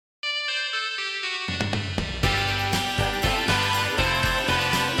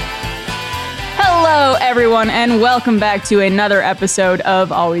Hello, everyone, and welcome back to another episode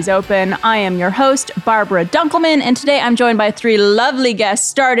of Always Open. I am your host, Barbara Dunkelman, and today I'm joined by three lovely guests,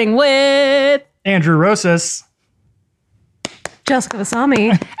 starting with... Andrew Rosas. Jessica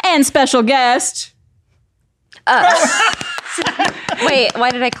Vasami. And special guest... Wait,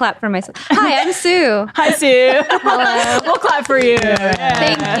 why did I clap for myself? Hi, I'm Sue. Hi, Sue. Hello. We'll clap for you.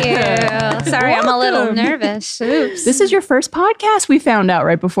 Thank you. Sorry, I'm a little nervous. Oops. This is your first podcast, we found out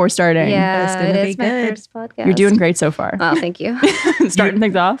right before starting. Yeah, gonna it be is my good. first podcast. You're doing great so far. Oh, thank you. Starting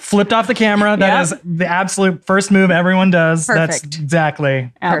things off. Flipped off the camera. That is the absolute first move everyone does. Perfect. That's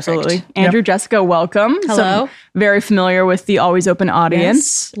exactly. Absolutely. Perfect. Andrew, Jessica, welcome. Hello. So, very familiar with the Always Open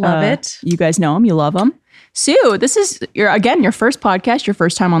audience. Yes, love it. You guys know them. You love them. Sue, this is, your first podcast, your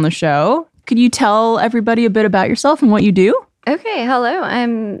first time on the show. Could you tell everybody a bit about yourself and what you do? Okay, hello.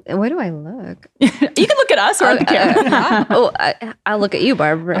 Where do I look? You can look at us or at the camera. I'll look at you,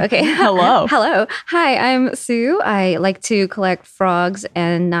 Barbara. Okay. Hello. Hello. Hi, I'm Sue. I like to collect frogs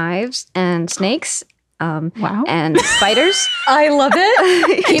and knives and snakes. Wow. And spiders. I love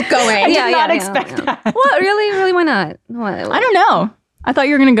it. Keep going. I did not expect that. What? Really? Why not? What? I don't know. I thought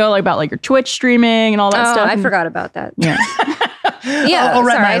you were going to go about your Twitch streaming and all that stuff. I forgot about that. Yeah. Yeah, Oh,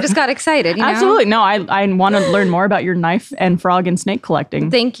 right, sorry. right. I just got excited. You know? Absolutely. No, I want to learn more about your knife and frog and snake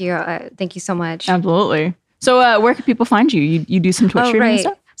collecting. Thank you. Thank you so much. Absolutely. So where can people find you? You do some Twitch streaming and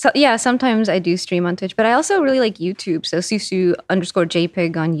stuff? So yeah, sometimes I do stream on Twitch, but I also really like YouTube. So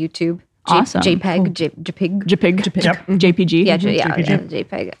Susu_JPEG on YouTube. Awesome. JPEG, JPEG. JPEG. Yep. JPG. Yeah, JPG.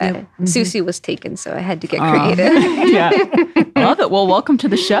 JPEG. Susu was taken, so I had to get creative. Yeah. I love it. Well, welcome to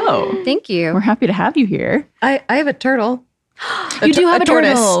the show. Thank We're you. happy to have you here. I have a turtle. You do have a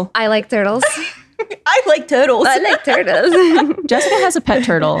tortoise. turtle. I like turtles. I like turtles. I like turtles. Jessica has a pet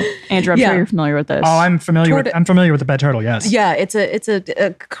turtle. Andrew, I'm Yeah. sure you're familiar with this. Oh, I'm familiar with the pet turtle. Yes. Yeah, it's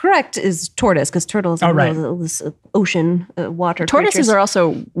a correct is tortoise because turtles are right. those ocean water Tortoises creatures. are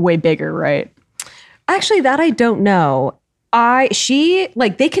also way bigger, right? Actually, that I don't know. She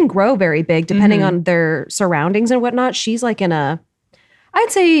they can grow very big depending on their surroundings and whatnot. She's I'd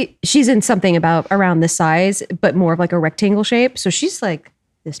say she's in something about around this size, but more of like a rectangle shape. So she's like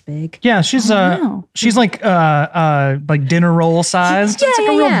this big. Yeah, she's wow. she's like dinner roll sized. Yeah, it's like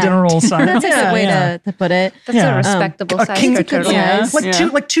yeah, a real yeah. dinner roll size. That's a good way to put it. That's Yeah. a respectable A size king- for turtle. Yeah.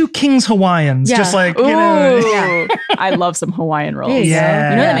 like two King's Hawaiians. Yeah. Just like Ooh. Yeah. I love some Hawaiian rolls. Yeah.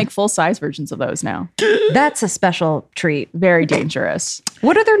 You know they make full-size versions of those now. That's a special treat. Very dangerous.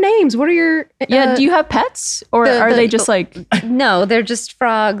 What are their names? What are your Yeah, do you have pets? Or are they just No, they're just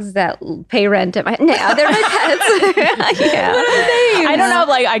frogs that pay rent at my. No, they're my pets. Yeah. I don't know,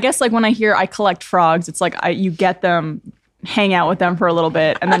 I guess when I collect frogs, it's you get them, hang out with them for a little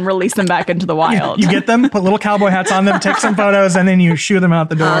bit, and then release them back into the wild. You get them, put little cowboy hats on them, take some photos, and then you shoo them out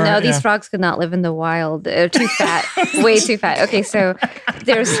the door. Oh no, Yeah. these frogs could not live in the wild. They're too fat, way too fat. Okay, so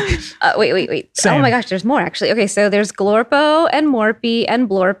there's wait. Same. Oh my gosh, there's more actually. Okay, so there's Glorpo and Morpy and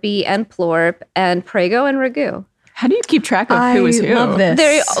Blorpy and Plorp and Prego and Ragu. How do you keep track of who is who? I love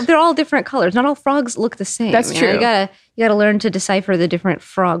this. They're all different colors. Not all frogs look the same. That's true. You gotta learn to decipher the different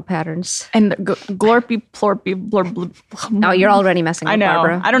frog patterns. And Glorpy, Plorpy, Blorp. Oh, you're already messing up, I know.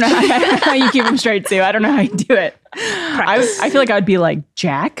 Barbara. I don't know how you keep them straight, Sue. I don't know how you do it. I feel like I'd be like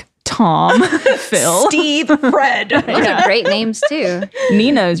Jack, Tom, Phil. Steve, Fred. Those are great names too.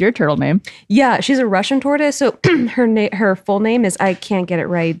 Nina is your turtle name. Yeah, she's a Russian tortoise. So her full name is, I can't get it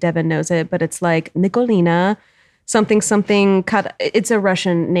right. Devin knows it, but it's like Nikolina something. It's a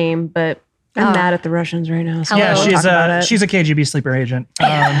Russian name, but I'm mad at the Russians right now. So Yeah, I won't talk about it. she's a KGB sleeper agent.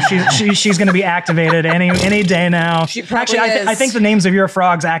 She's going to be activated any day now. probably I is. think the names of your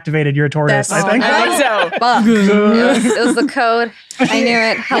frogs activated your tortoise. That's- I think. I think so. Fuck. It was the code. I knew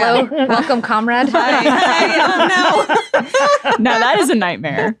it. Hello, welcome, comrade. Now that is a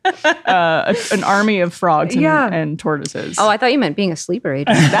nightmare. An army of frogs and tortoises. Oh, I thought you meant being a sleeper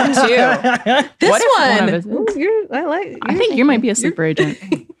agent. that too. This What if one. one of us- I think you might be a sleeper agent.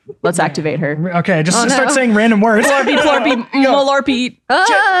 Let's activate her. Okay, just Oh, start no. saying random words. Plorpy, Malorpy.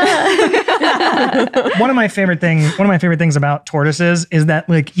 One of my favorite things about tortoises is that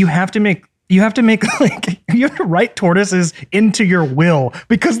you have to write tortoises into your will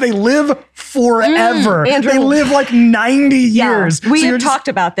because they live forever. Andrew. They live 90 years. We So you're have just- talked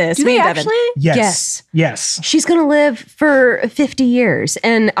about this. Do me they and Devin. actually? Yes. She's gonna live for 50 years,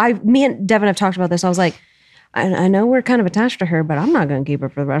 and me and Devin have talked about this. I was like, I know we're kind of attached to her, but I'm not going to keep her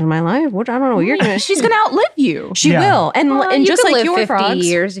for the rest of my life. Which I don't know what you're going to. She's going to outlive you. She Yeah. will, and You just could like live your 50 frogs.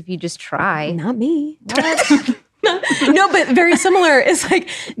 years if you just try. Not me. No, but very similar. It's like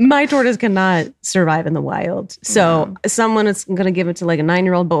my tortoise cannot survive in the wild. So someone is going to give it to a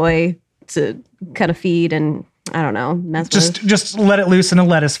 9-year-old boy to kind of feed and I don't know, mess with. Just let it loose in a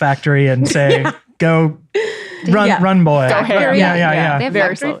lettuce factory and say, go run boy. Go ham. Yeah. They have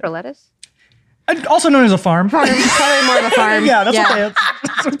Very factory slowly. for lettuce. Also known as a farm. Probably more of a farm. Yeah, that's okay.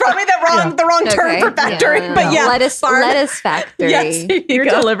 It's probably the wrong term for factory, but yeah, lettuce factory. Yes, Your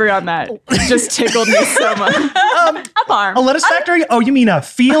delivery on that just tickled me so much. A farm. A lettuce factory? Oh, you mean a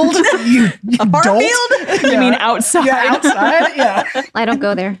field? You farm dolt? field? You mean outside? Yeah, outside? Yeah. I don't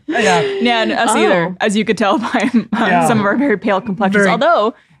go there. Yeah. Yeah, and us either, as you could tell by some of our very pale complexions. Very-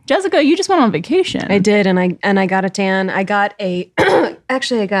 Although, Jessica, you just went on vacation. I did, and I got a tan. I got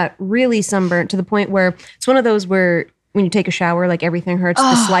actually I got really sunburnt to the point where it's one of those where when you take a shower, like everything hurts.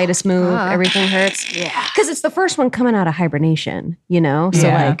 The slightest move, everything hurts. Yeah, because it's the first one coming out of hibernation. So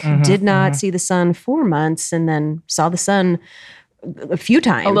did not see the sun for months, and then saw the sun a few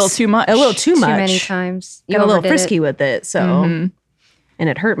times. A little too much. A little too much. Too many times. You Got a little overdid frisky it. with it. So, and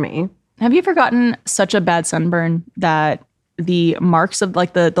it hurt me. Have you ever gotten such a bad sunburn that the marks of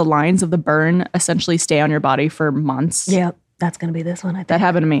like the lines of the burn essentially stay on your body for months? Yep, that's gonna be this one. I think. That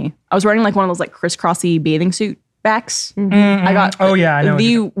happened to me. I was wearing like one of those like crisscrossy bathing suit backs. I got Oh, yeah, I know what the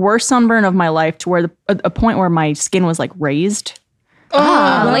you're worst sunburn of my life to where a point where my skin was like raised.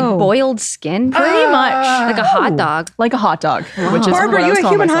 Like boiled skin. Pretty much. Like a hot dog. Like a hot dog, which is Barbara, what I you was a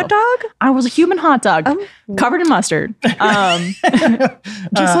calling human myself. hot dog? I was a human hot dog, covered in mustard,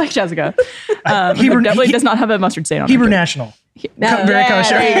 just like Jessica. Hebrew- Definitely does not have a mustard stain on Hebrew it. National. Yeah, Very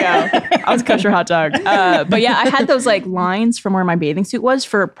kosher. There you go. I was a kosher hot dog. But yeah, I had those like lines from where my bathing suit was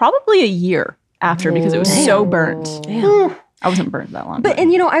for probably a year after because it was so burnt. I wasn't burnt that long. But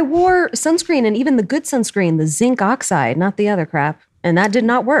and I wore sunscreen, and even the good sunscreen, the zinc oxide, not the other crap, and that did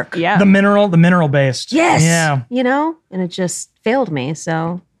not work. yeah, The mineral based. Yes. Yeah. And it just failed me.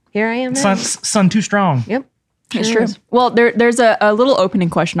 So here I am now. Sun too strong. Yep. it's true. Well, there's a little opening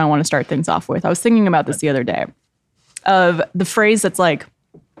question I want to start things off with. I was thinking about this the other day of the phrase that's like,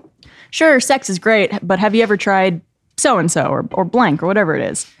 sure, sex is great, but have you ever tried so-and-so or blank or whatever it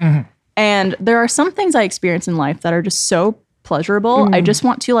is? And there are some things I experience in life that are just so pleasurable. I just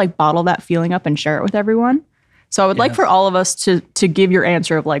want to like bottle that feeling up and share it with everyone. So I would like for all of us to give your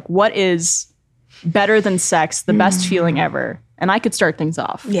answer of like, what is better than sex, the best feeling ever? And I could start things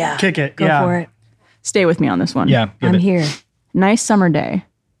off. Yeah. Kick it. Go yeah. for it. Stay with me on this one. Yeah. give I'm it. here. Nice summer day.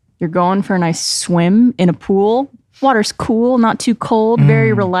 You're going for a nice swim in a pool. Water's cool, not too cold,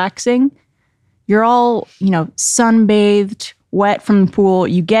 very relaxing. You're all, sunbathed, wet from the pool.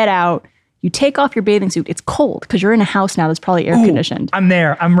 You get out. You take off your bathing suit. It's cold because you're in a house now that's probably air conditioned. I'm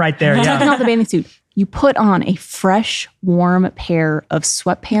there. I'm right there. Taking Yeah. off the bathing suit. You put on a fresh, warm pair of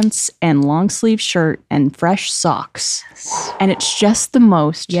sweatpants and long sleeve shirt and fresh socks. And it's just the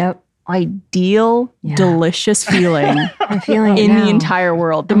most Yep. ideal, delicious feeling I'm feeling it in now. the entire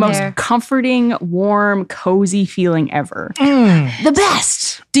world. The most there. comforting, warm, cozy feeling ever. The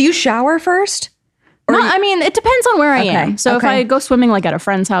best. Do you shower first? I mean, it depends on where I am. Okay, So if okay. I go swimming like at a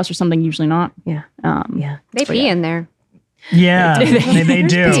friend's house or something, usually not. Yeah. Yeah. They pee in there. Yeah. They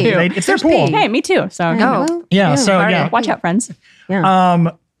do. pee. It's their pool. Hey, me too. So Oh. Yeah. So yeah. watch out, friends.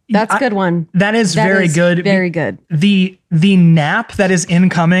 That's a good one. That is very good. Very good. The nap that is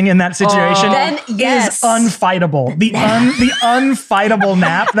incoming in that situation Then, yes. is unfightable. The unfightable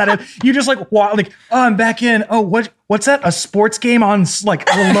nap that is, you just like oh, I'm back in. Oh, what's that? A sports game on like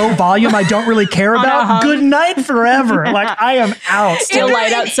a low volume I don't really care about. Good night forever. Like I am out. Still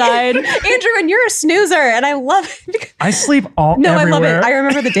light outside. Andrew, and you're a snoozer, and I love it. I sleep all No, everywhere. I love it. I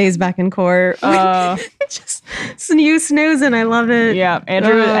remember the days back in core. Just you snoozing. I love it. Yeah,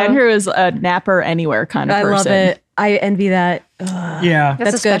 Andrew is a napper anywhere kind of I person. love it. I envy that. Yeah. That's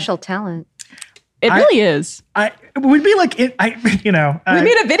a good. special talent. It really is. We'd be like, We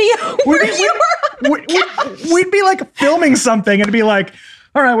made a video where you were. we'd be like filming something and it'd be like,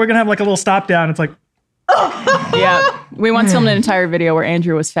 all right, we're gonna have like a little stop down. It's like, Yeah. We once filmed an entire video where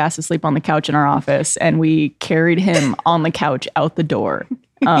Andrew was fast asleep on the couch in our office and we carried him on the couch out the door.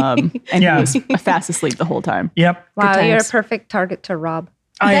 And Yeah. he was fast asleep the whole time. yep, Wow, you're a times. perfect target to rob.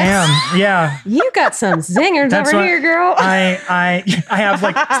 I am. Yeah. You got some zingers That's over what- here, girl. I have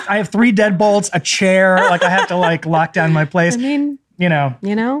like I have 3 deadbolts, a chair. Like I have to like lock down my place. I mean,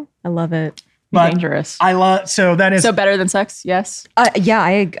 I love it. But Dangerous. I love so that is. So better than sex? Yes. Yeah,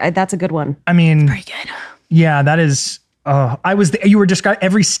 I that's a good one. I mean, Very good. yeah, that is. I was. You were describing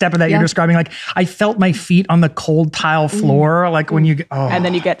every step of that. You're describing like I felt my feet on the cold tile floor. Like when you. Oh, And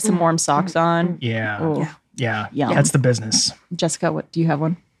then you get some warm socks on. yeah, Ooh. yeah, Yum. that's the business. Jessica, what do you have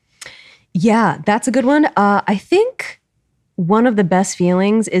one? Yeah, that's a good one. I think one of the best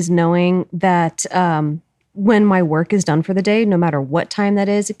feelings is knowing that when my work is done for the day, no matter what time that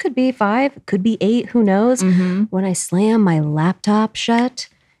is, it could be 5, it could be 8, who knows? When I slam my laptop shut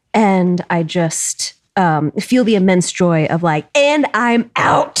and I just feel the immense joy of like, and I'm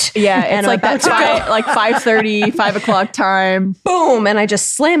out. Yeah, And it's I'm like about that to go. like 5:30, 5 o'clock time. Boom, and I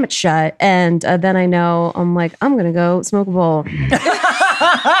just slam it shut, and then I know I'm like, I'm gonna go smoke a bowl.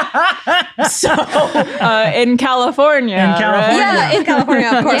 In California. In California. Yeah, in California,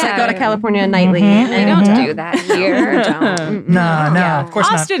 of course. I Yeah. go to California nightly. We And don't do that here. No, of course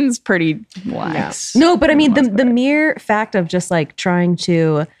not. Austin's pretty lax. no, but I mean the mere fact of just like trying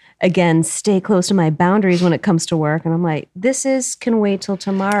to again stay close to my boundaries when it comes to work, and I'm like, can wait till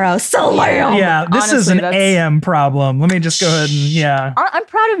tomorrow. Slam. Yeah, this is Honestly, an that's- AM problem. Let me just go ahead and I'm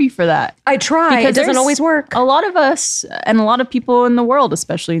proud of you for that. I try. It doesn't there's always work. A lot of us and a lot of people in the world,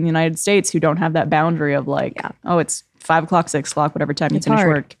 especially in the United States, who don't have that boundary of like, oh, it's 5 o'clock, 6 o'clock, whatever time you finish hard.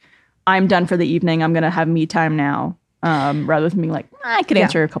 work. I'm done for the evening. I'm going to have me time now. Rather than being like, I could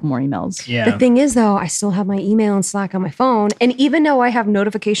answer a couple more emails. Yeah. The thing is, though, I still have my email and Slack on my phone, and even though I have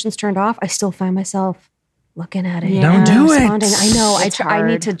notifications turned off, I still find myself looking at it. Don't and do it. responding. I know. It's I need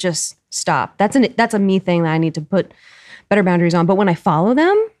hard. to just stop. That's a me thing that I need to put better boundaries on. But when I follow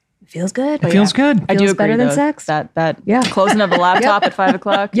them, it feels good. It feels good. I do Feels agree, better than though, sex. That Yeah. closing of the laptop at 5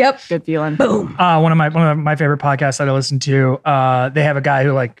 o'clock. Yep. Good feeling. Boom. One of my favorite podcasts that I listen to. They have a guy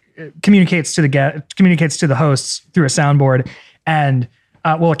who like communicates to the hosts through a soundboard, and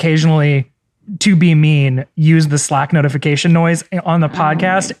will occasionally, to be mean, use the Slack notification noise on the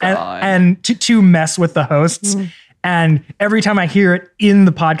podcast and to mess with the hosts. And every time I hear it in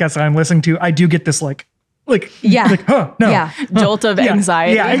the podcast that I'm listening to, I do get this like Yeah. like no Yeah. Jolt of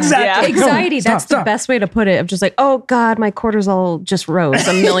anxiety. Yeah, exactly. Yeah. Anxiety, Stop, that's stop. the best way to put it. Of just like, oh God, my cortisol just rose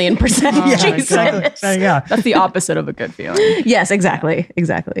 1,000,000%. Yeah, Jesus. exactly. Yeah. That's the opposite of a good feeling. Yes, exactly.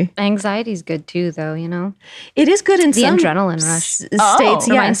 Anxiety's good too, though, you know? It is good in The some adrenaline rush. states.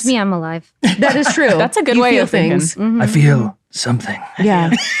 Reminds Yes, me I'm alive. that is true. That's a good You way feel of thinking. I feel something. Yeah,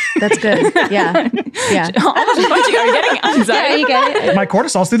 that's good. Yeah, yeah. Are you getting Yeah, anxiety? you get it. My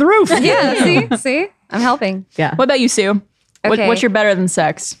cortisol's through the roof. Yeah, see? I'm helping. Yeah. What about you, Sue? Okay. What's your better than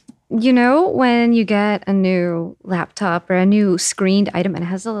sex? You know, when you get a new laptop or a new screened item and it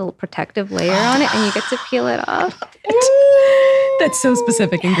has a little protective layer on it and you get to peel it off? That's so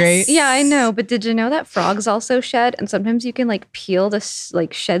specific and great. Yeah, I know. But did you know that frogs also shed? And sometimes you can like peel this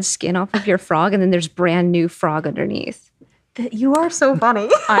like shed skin off of your frog and then there's brand new frog underneath. You are so funny.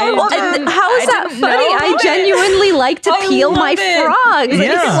 I And how is that didn't funny? know I genuinely like to peel my frogs.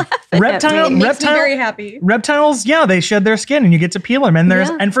 Yeah. happy. Reptiles, yeah, they shed their skin and you get to peel them. And there's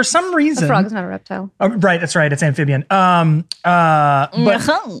Yeah. and for some reason, Frog's not a reptile. oh, right, that's right, it's amphibian. But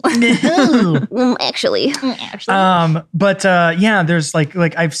Actually. yeah, there's like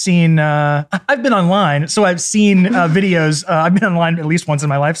I've seen I've been online, so I've seen videos. I've been online at least once in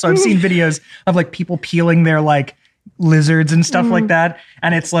my life, so I've seen videos of like people peeling their like lizards and stuff like that,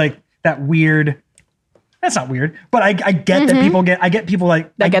 and it's like that weird. That's not weird, but I get that people get. I get people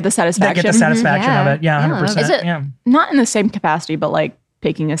like That get the satisfaction. That get the satisfaction Yeah. of it. Yeah, Yeah. 100%. Is it- Yeah. Not in the same capacity, but like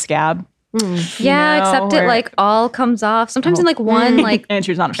picking a scab. Yeah, know, except it where- like all comes off. Sometimes in like one like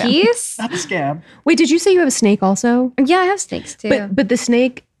Andrew's not a fan. piece. Not the scab. Wait, did you say you have a snake also? Yeah, I have snakes too. But the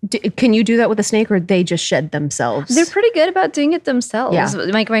snake, can you do that with a snake, or they just shed themselves? They're pretty good about doing it themselves. Yeah.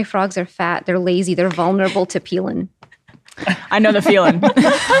 Like my frogs are fat. They're lazy. They're vulnerable to peeling. I know the feeling.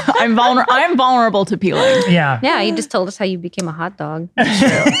 I'm vulnerable to peeling. Yeah. Yeah, you just told us how you became a hot dog.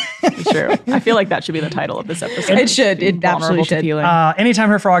 It's true. I feel like that should be the title of this episode. It should. It Vulnerable absolutely to should. peeling. Anytime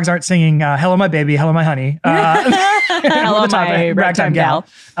her frogs aren't singing "Hello, my baby," "Hello, my honey," Hello, my ragtime gal.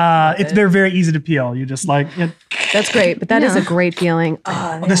 they're very easy to peel. You just like That's great, but that is a great feeling.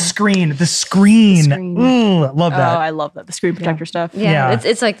 Oh, the screen. Ooh, love Oh, that. I love that. The screen protector stuff. Yeah, Yeah.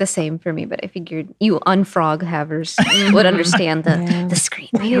 It's like the same for me, but I figured you unfrog havers would understand the screen.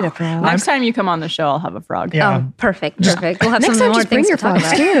 Next time you come on the show, I'll have a frog. Yeah. Oh, perfect. We'll have next some time, more just bring things your to talk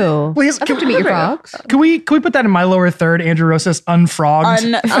frogs about. too. Please, I'd love to meet your frogs. Can we put that in my lower third? Andrew Rosas unfrogged.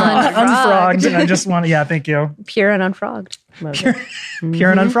 Unfrogged. I just want to, yeah, thank you. Pure and unfrogged.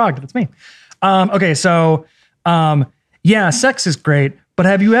 Pure and unfrogged. That's me. Okay, so yeah, sex is great, but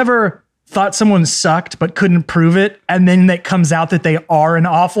have you ever thought someone sucked but couldn't prove it, and then it comes out that they are an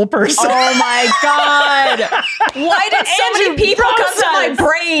awful person? Oh my God. Why did so many people come to my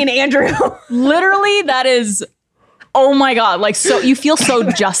brain, Andrew? Literally, that is, oh my God. Like, so you feel so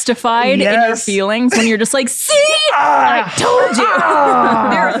justified in your Yes. feelings when you're just like, see, I told you.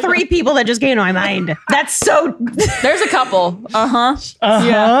 There are 3 people that just came to my mind. That's so. There's a couple. Uh-huh.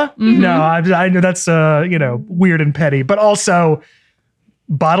 Yeah. No, I know that's weird and petty, but also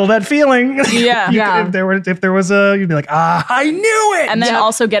bottle that feeling. Yeah. Yeah. If there was a, you'd be like, I knew it. And then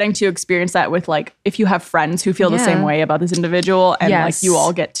also getting to experience that with like, if you have friends who feel the same Yeah. way about this individual, and like Yes. you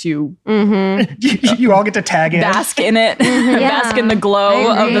all get to you all get to tag in. bask in it, bask in the glow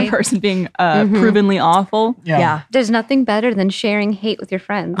I of the agree. person being provenly awful. Yeah. There's nothing better than sharing hate with your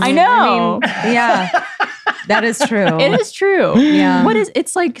friends. I know. Yeah. That is true. It is true. Yeah.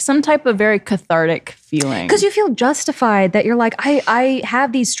 It's like some type of very cathartic feeling. Because you feel justified that you're like, I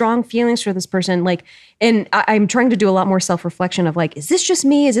have these strong feelings for this person. Like, and I'm trying to do a lot more self-reflection of like, is this just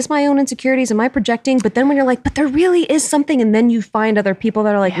me? Is this my own insecurities? Am I projecting? But then when you're like, but there really is something. And then you find other people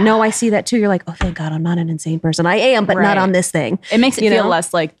that are like, no, I see that too. You're like, oh, thank God, I'm not an insane person. I am, but Right. not on this thing. It makes it You feel know?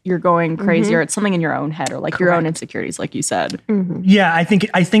 less like you're going crazy or it's something in your own head or like your own insecurities, like you said. Yeah, I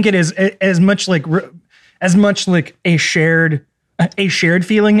think it is as much like a shared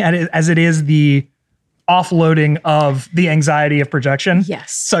feeling as it is the offloading of the anxiety of projection.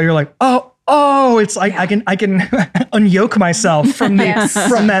 Yes. So you're like, oh, it's like I can unyoke myself from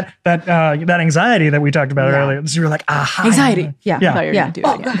that anxiety that we talked about earlier. So you're like, aha, Anxiety. Yeah. I thought you were Yeah. going to do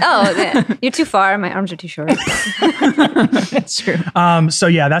it again. Oh, yeah. You're too far. My arms are too short. It's true. So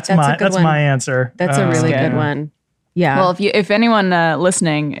yeah, that's a good that's one. my answer. That's a really yeah. good one. Yeah. Well, if anyone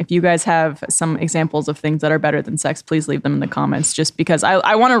listening, if you guys have some examples of things that are better than sex, please leave them in the comments. Just because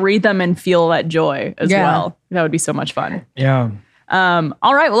I want to read them and feel that joy as Yeah. well. That would be so much fun. Yeah.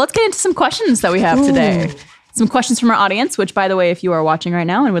 All right, well, let's get into some questions that we have today. Some questions from our audience, which, by the way, if you are watching right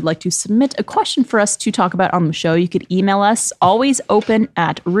now and would like to submit a question for us to talk about on the show, you could email us,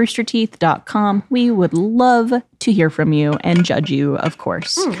 alwaysopen@roosterteeth.com. We would love to hear from you and judge you, of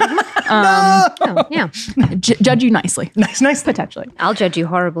course. Oh, yeah. Judge you nicely, Nice. potentially. I'll judge you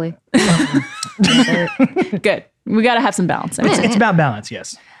horribly. Good. We got to have some balance. It's about balance,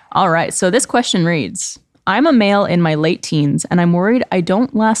 yes. All right, so this question reads, I'm a male in my late teens and I'm worried I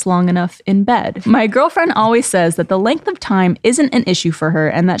don't last long enough in bed. My girlfriend always says that the length of time isn't an issue for her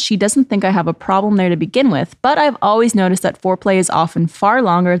and that she doesn't think I have a problem there to begin with, but I've always noticed that foreplay is often far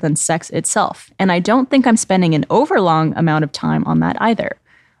longer than sex itself, and I don't think I'm spending an overlong amount of time on that either.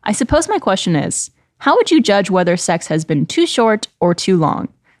 I suppose my question is, how would you judge whether sex has been too short or too long?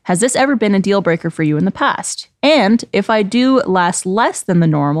 Has this ever been a deal breaker for you in the past? And if I do last less than the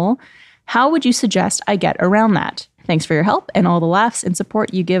normal, how would you suggest I get around that? Thanks for your help and all the laughs and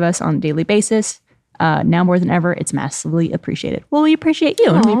support you give us on a daily basis. Now more than ever, it's massively appreciated. Well, we appreciate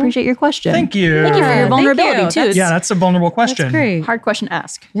you and we appreciate your question. Thank you. Thank you for your Thank vulnerability you. too. It's Yeah, that's a vulnerable question. That's great. hard question to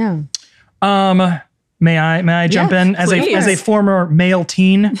ask. Yeah. May I jump in as please. a former male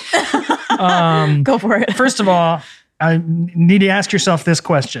teen? Go for it. First of all, I need to ask yourself this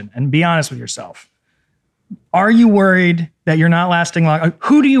question and be honest with yourself. Are you worried that you're not lasting long?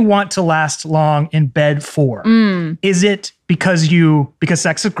 Who do you want to last long in bed for? Is it because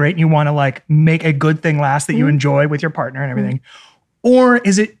sex is great and you want to like make a good thing last that you enjoy with your partner and everything? Or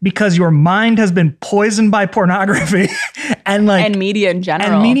is it because your mind has been poisoned by pornography and like And media in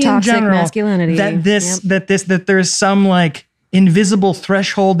general. and media in Toxic general masculinity. that there's some like invisible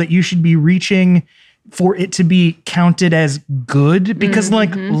threshold that you should be reaching for it to be counted as good? Because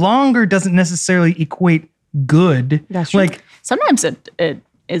like longer doesn't necessarily equate good. That's true. Like Sometimes it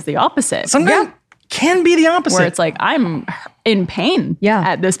is the opposite. sometimes can be the opposite. where it's like, I'm in pain Yeah.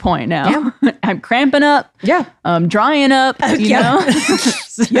 at this point now. I'm cramping up. Yeah. I'm drying up. You know?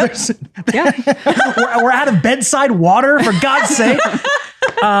 There's- Yeah. we're out of bedside water, for God's sake.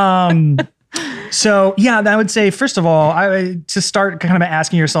 So yeah, I would say, first of all, to start kind of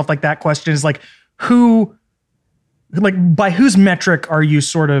asking yourself like that question is like, by whose metric are you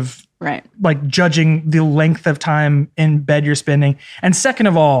sort of Right. like judging the length of time in bed you're spending? And second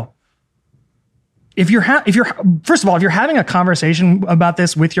of all, if you're having a conversation about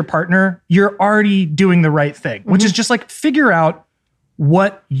this with your partner, you're already doing the right thing, which is just like figure out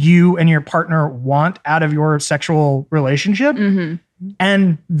what you and your partner want out of your sexual relationship.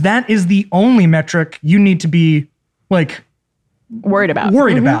 And that is the only metric you need to be like Worried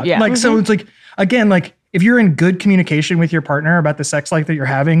about. Yeah. Like, so it's like, again, like if you're in good communication with your partner about the sex life that you're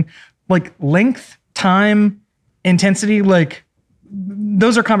having, like length, time, intensity, like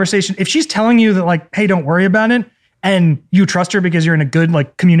those are conversations. If she's telling you that like, hey, don't worry about it, and you trust her because you're in a good,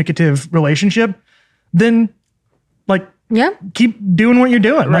 like communicative relationship, then like Yeah. keep doing what you're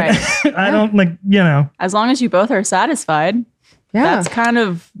doing. Right. Like, I don't like, you know, As long as you both are satisfied, Yeah. that's kind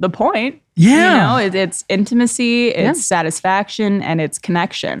of the point. Yeah. You know, it's intimacy, it's satisfaction, and it's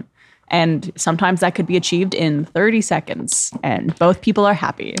connection. And sometimes that could be achieved in 30 seconds, and both people are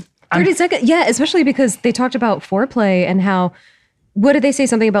happy. 30 seconds. Yeah, especially because they talked about foreplay and how what did they say?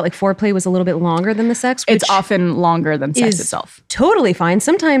 Something about like foreplay was a little bit longer than the sex? It's which often longer than sex is itself. totally fine.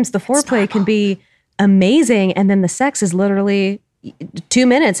 Sometimes the foreplay can be amazing, and then the sex is literally 2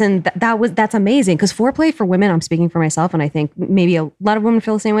 minutes, and that's amazing. Because foreplay for women, I'm speaking for myself, and I think maybe a lot of women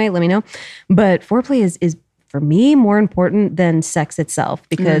feel the same way. Let me know. But foreplay is for me more important than sex itself,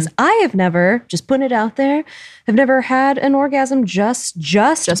 because I have never, just putting it out there, have never had an orgasm just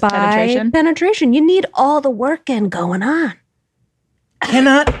by penetration. You need all the work going on.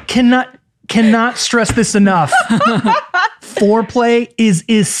 Cannot stress this enough. Foreplay is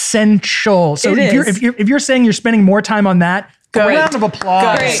essential. So if you're saying you're spending more time on that, round of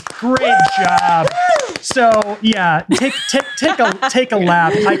applause. Great job. So yeah, take a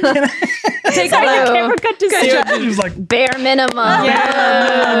lap. I can't. Take a camera cut to see it. She was like Bare minimum.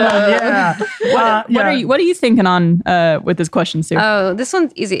 yeah. What are you thinking on with this question, Sue? Oh, this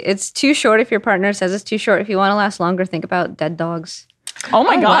one's easy. It's too short if your partner says it's too short. If you want to last longer, think about dead dogs. Oh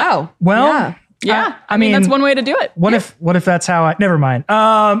my God. Wow. Well, Yeah. I mean, that's one way to do it. What if that's how I? Never mind.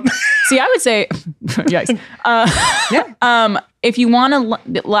 See, I would say, yikes. If you want to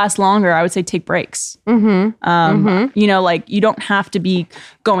last longer, I would say take breaks. You know, like you don't have to be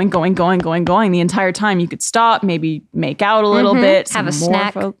going the entire time. You could stop, maybe make out a little bit, Have a some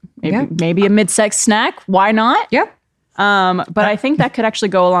more snack. maybe a mid-sex snack. Why not? Yeah. But I think that could actually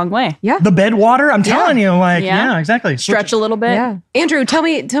go a long way. Yeah. The bed water. I'm telling you, like, Yeah. yeah, exactly. Stretch a little bit. Yeah. Andrew, tell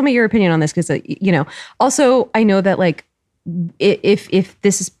me your opinion on this, because you know, also I know that like if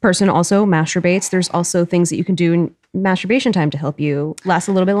this person also masturbates, there's also things that you can do in masturbation time to help you last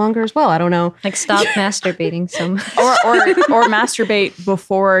a little bit longer as well. I don't know. Like stop masturbating or masturbate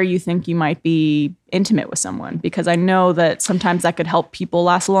before you think you might be intimate with someone, because I know that sometimes that could help people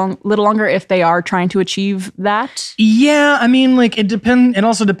last a little longer if they are trying to achieve that. Yeah, I mean, like it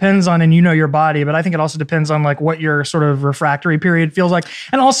also depends on, and you know your body, but I think it also depends on like what your sort of refractory period feels like,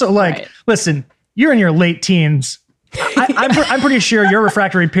 and also like, listen, you're in your late teens. I'm pretty sure your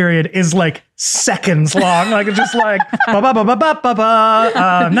refractory period is like seconds long. Like it's just like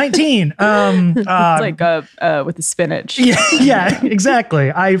 19. It's like with the spinach. Yeah,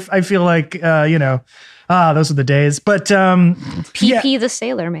 exactly. I feel like you know, those are the days. But PP the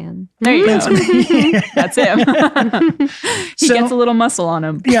Sailor Man. There you go. That's him. He gets a little muscle on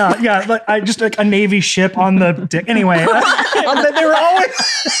him. Yeah. Like I just like a Navy ship on the dick. Anyway, they were always.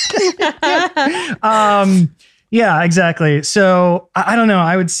 Yeah, exactly. So I don't know.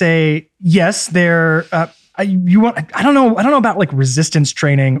 I would say yes. There. I don't know about like resistance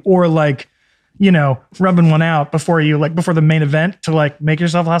training or like, you know, rubbing one out before the main event to like make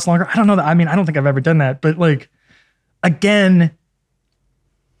yourself last longer. I don't know that. I mean, I don't think I've ever done that. But like, again,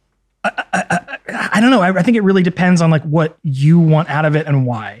 I don't know. I think it really depends on like what you want out of it and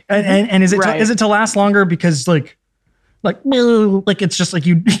why. And is it to last longer because like it's just like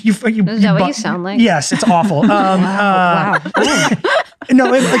you Is that what you sound like? Yes, it's awful. Wow.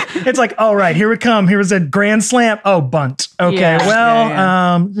 No, it's like, all right, here we come. Here was a grand slam. Oh, bunt. Okay,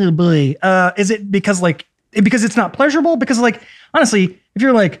 Yeah, oh boy. Is it because it's not pleasurable? Because like, honestly, if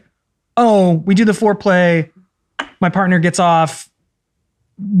you're like, oh, we do the foreplay, my partner gets off,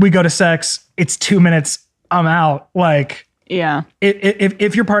 we go to sex, it's 2 minutes, I'm out. Like, Yeah.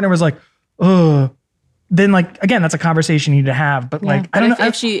 if your partner was like, oh, then like, again, that's a conversation you need to have. But like, I don't know.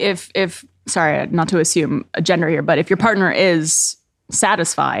 If sorry, not to assume a gender here, but if your partner is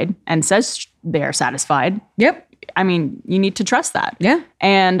satisfied and says they're satisfied, Yep. I mean, you need to trust that. Yeah.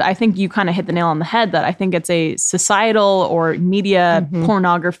 And I think you kind of hit the nail on the head that I think it's a societal or media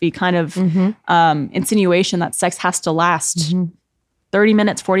pornography kind of insinuation that sex has to last 30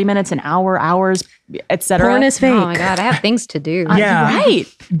 minutes, 40 minutes, an hour, hours, etc. Porn is fake. Oh my God, I have things to do. Yeah. Right.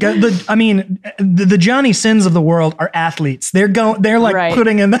 The Johnny Sins of the world are athletes. They're like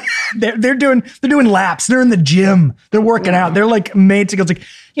putting in they're doing laps. They're in the gym. They're working out. They're like made to go. It's like,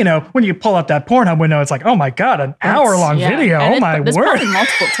 you know, when you pull up that Pornhub window, it's like, oh my God, an hour-long video. And oh my there's word. probably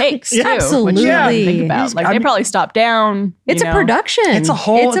multiple takes too. Absolutely. Which you have to think about. Like they probably stop down. It's a production. It's a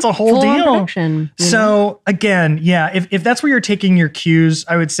whole full-on deal. production. So again, yeah, if that's where you're taking your cues,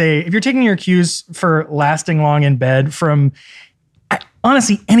 I would say if you're taking your cues for lasting long in bed from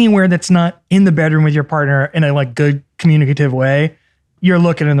honestly anywhere that's not in the bedroom with your partner in a like good communicative way, you're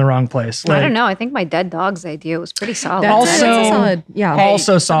looking in the wrong place. I Like, don't know. I think my dead dogs idea was pretty solid. Also- That's solid. Yeah.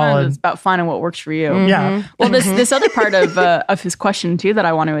 also Sometimes solid. It's about finding what works for you. Yeah. Well, this other part of his question too that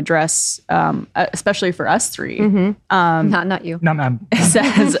I want to address, especially for us three, Not you. No.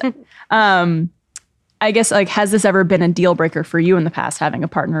 says, I guess like, has this ever been a deal breaker for you in the past, having a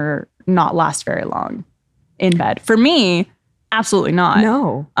partner not last very long in bed? For me, absolutely not.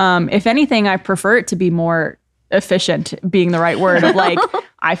 No. If anything, I prefer it to be more efficient being the right word of like,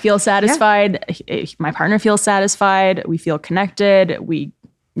 I feel satisfied. My partner feels satisfied. We feel connected. We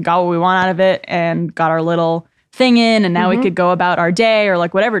got what we want out of it and got our little thing in. And now we could go about our day or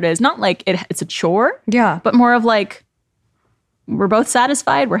like whatever it is. Not like it's a chore. Yeah. But more of like, we're both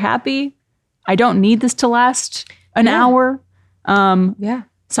satisfied. We're happy. I don't need this to last an hour. Yeah.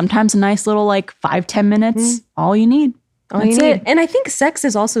 Sometimes a nice little like 5-10 minutes, all you need. All you need. And I think sex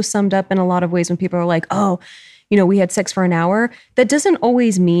is also summed up in a lot of ways when people are like, oh, we had sex for an hour. That doesn't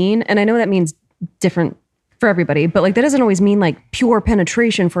always mean, and I know that means different for everybody, but like that doesn't always mean like pure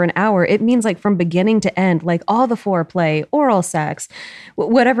penetration for an hour. It means like from beginning to end, like all the foreplay, oral sex,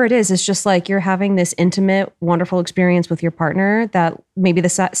 whatever it is, it's just like you're having this intimate, wonderful experience with your partner that maybe the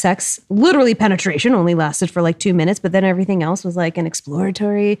sex, literally penetration only lasted for like 2 minutes, but then everything else was like an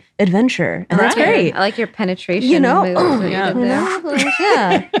exploratory adventure. And that's great. I like your penetration moves that you did there.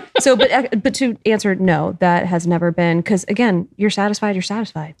 Yeah. So, but to answer, no, that has never been, because again, you're satisfied.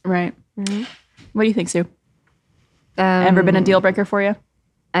 Right. What do you think, Sue? Ever been a deal breaker for you?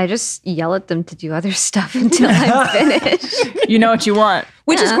 I just yell at them to do other stuff until I'm finished. You know what you want.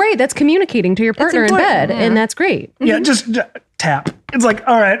 Which is great. That's communicating to your partner in bed. Yeah. And that's great. Yeah, just tap. It's like,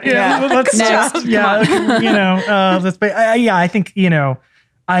 all right, let's Next. just, I think,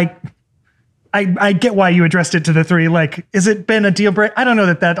 I get why you addressed it to the three. Like, has it been a deal breaker? I don't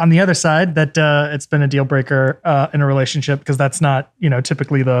know that on the other side that it's been a deal breaker in a relationship, because that's not,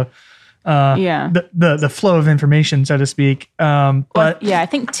 typically the flow of information, so to speak. But yeah, I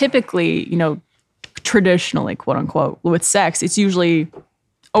think typically, traditionally, quote unquote, with sex, it's usually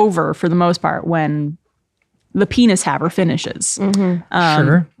over for the most part when the penis haver finishes.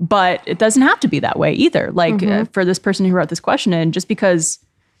 Sure. But it doesn't have to be that way either. Like for this person who wrote this question in, just because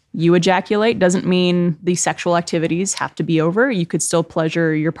you ejaculate doesn't mean the sexual activities have to be over. You could still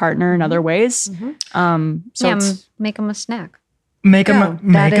pleasure your partner in other ways. Make them a snack. Make them a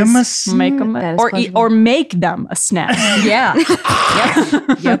make them pleasurable. or make them a snack. Yeah.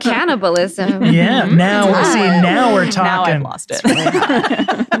 Cannibalism. Yeah. Now we're talking. Now I've lost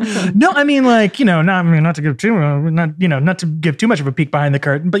it. No, I mean, like, not to give too much of a peek behind the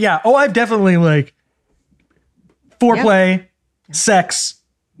curtain, but yeah. Oh, I've definitely like foreplay, sex,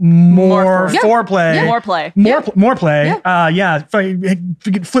 more foreplay, more play.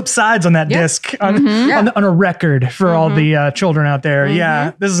 Flip sides on that disc on a record for all the children out there.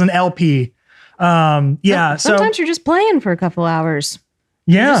 Yeah, this is an LP. So sometimes you're just playing for a couple hours.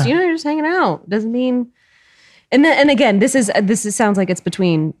 Yeah, you're just hanging out. Doesn't mean. And again, this sounds like it's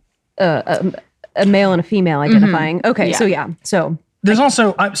between a male and a female identifying. Okay, so. There's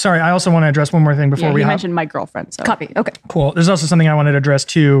also, I'm sorry, I also want to address one more thing before we mentioned my girlfriend. So copy. Okay. Cool. There's also something I wanted to address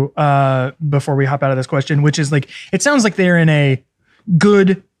too before we hop out of this question, which is like, it sounds like they're in a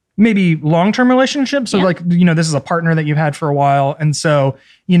good, maybe long-term relationship. So like, this is a partner that you've had for a while. And so,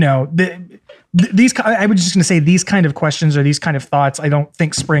 these, I was just going to say these kind of questions or these kind of thoughts, I don't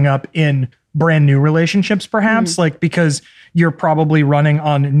think spring up in brand new relationships, perhaps, like because you're probably running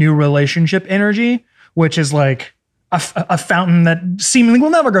on new relationship energy, which is like, a fountain that seemingly will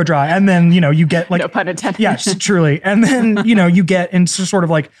never go dry. And then, you get like, no pun intended. Yes, truly. And then, you get into sort of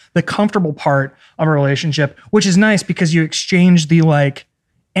like the comfortable part of a relationship, which is nice because you exchange the like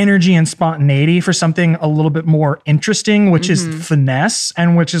energy and spontaneity for something a little bit more interesting, which is finesse,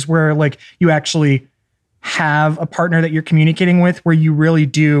 and which is where like you actually have a partner that you're communicating with where you really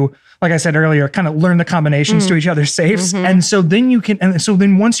do, like I said earlier, kind of learn the combinations to each other's safes. And so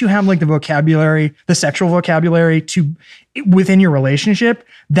then once you have like the vocabulary, the sexual vocabulary within your relationship,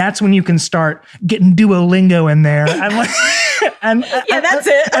 that's when you can start getting Duolingo in there. And like, that's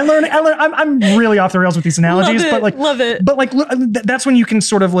it. I'm really off the rails with these analogies, love it. But like, that's when you can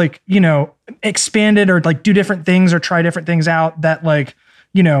sort of like, expand it or like do different things or try different things out that like,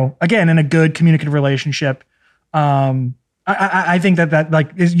 again, in a good communicative relationship, I think that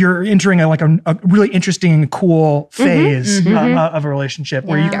like you're entering a really interesting and cool phase of a relationship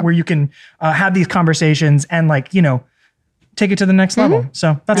where you can have these conversations and like, take it to the next level.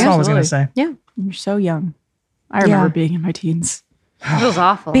 So that's all I was going to say. Yeah. You're so young. I remember being in my teens. It was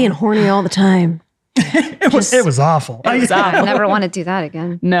awful. Being horny all the time. It was awful. I never want to do that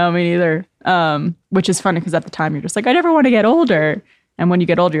again. No, me neither. Which is funny because at the time you're just like, I never want to get older. And when you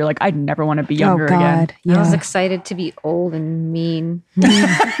get older, you're like, I never want to be younger again. Yeah. I was excited to be old and mean.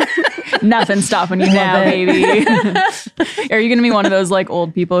 Nothing stopping you now, baby. Are you going to be one of those like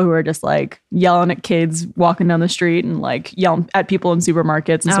old people who are just like yelling at kids walking down the street and like yelling at people in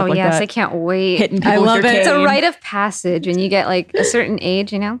supermarkets and stuff like that? I can't wait. Hitting people with your cane. It's a rite of passage when you get like a certain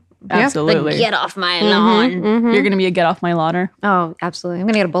age, Absolutely. Like, get off my lawn. You're going to be a get off my lawner. Oh, absolutely. I'm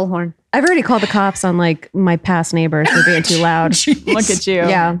going to get a bullhorn. I've already called the cops on like my past neighbors for being too loud. Look at you.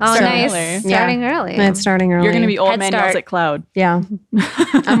 Yeah. Oh, So- nice. early. Starting early. It's starting early. You're going to be old Head man start. yells at cloud. Yeah.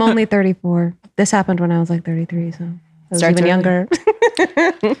 I'm only 34. This happened when I was like 33, so I was Starts even early.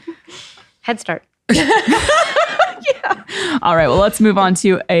 younger. Head start. All right, well, let's move on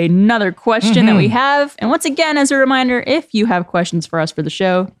to another question that we have. And once again, as a reminder, if you have questions for us for the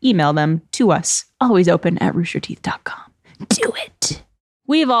show, email them to us. Always open at roosterteeth.com. Do it.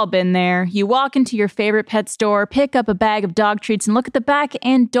 We've all been there. You walk into your favorite pet store, pick up a bag of dog treats, and look at the back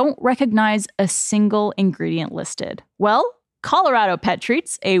and don't recognize a single ingredient listed. Well, Colorado Pet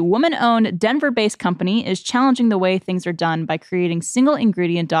Treats, a woman-owned Denver-based company, is challenging the way things are done by creating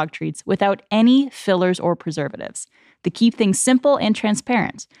single-ingredient dog treats without any fillers or preservatives. They keep things simple and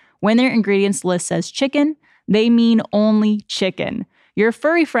transparent. When their ingredients list says chicken, they mean only chicken. Your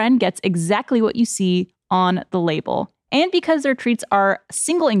furry friend gets exactly what you see on the label. And because their treats are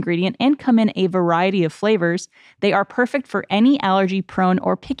single ingredient and come in a variety of flavors, they are perfect for any allergy-prone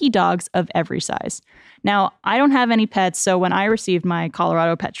or picky dogs of every size. Now, I don't have any pets, so when I received my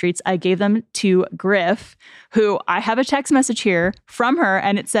Colorado Pet Treats, I gave them to Griff, who I have a text message here from her,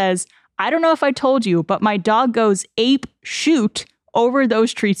 and it says, I don't know if I told you, but my dog goes ape shoot over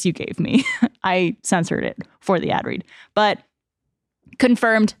those treats you gave me. I censored it for the ad read, but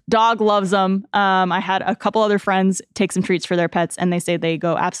confirmed, dog loves them. I had a couple other friends take some treats for their pets, and they say they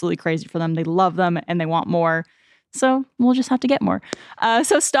go absolutely crazy for them. They love them, and they want more. So we'll just have to get more.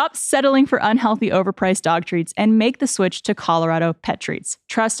 So stop settling for unhealthy, overpriced dog treats and make the switch to Colorado Pet Treats.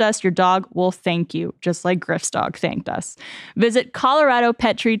 Trust us, your dog will thank you, just like Griff's dog thanked us. Visit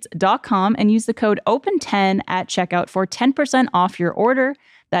coloradopetreats.com and use the code OPEN10 at checkout for 10% off your order.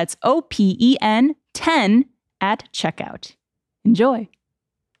 That's OPEN 10 at checkout. Enjoy.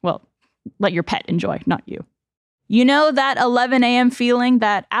 Well, let your pet enjoy, not you. You know that 11 a.m. feeling,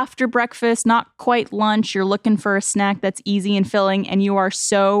 that after breakfast, not quite lunch, you're looking for a snack that's easy and filling, and you are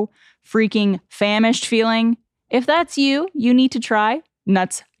so freaking famished feeling? If that's you, you need to try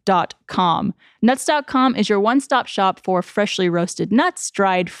Nuts.com. Nuts.com is your one-stop shop for freshly roasted nuts,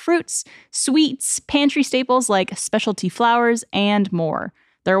 dried fruits, sweets, pantry staples like specialty flours, and more.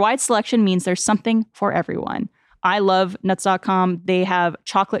 Their wide selection means there's something for everyone. I love Nuts.com. They have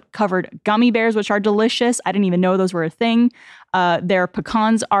chocolate-covered gummy bears, which are delicious. I didn't even know those were a thing. Their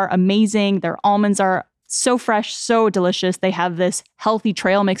pecans are amazing. Their almonds are so fresh, so delicious. They have this healthy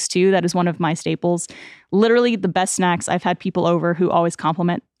trail mix, too. That is one of my staples. Literally the best snacks. I've had people over who always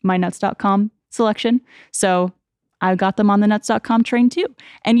compliment my Nuts.com selection. So I got them on the Nuts.com train, too.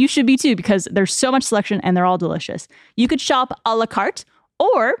 And you should be, too, because there's so much selection and they're all delicious. You could shop a la carte,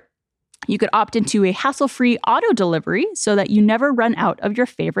 or you could opt into a hassle-free auto delivery so that you never run out of your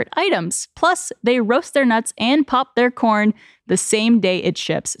favorite items. Plus, they roast their nuts and pop their corn the same day it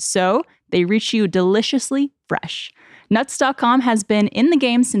ships, so they reach you deliciously fresh. Nuts.com has been in the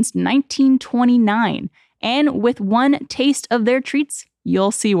game since 1929, and with one taste of their treats,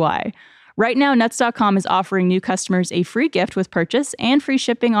 you'll see why. Right now, Nuts.com is offering new customers a free gift with purchase and free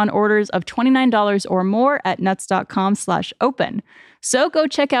shipping on orders of $29 or more at nuts.com/open. So go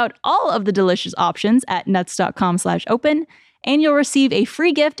check out all of the delicious options at nuts.com/open, and you'll receive a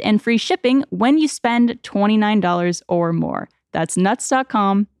free gift and free shipping when you spend $29 or more. That's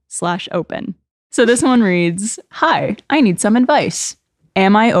nuts.com/open. So this one reads, Hi, I need some advice.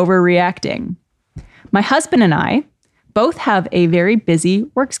 Am I overreacting? My husband and I both have a very busy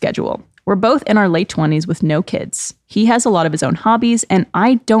work schedule. We're both in our late 20s with no kids. He has a lot of his own hobbies, and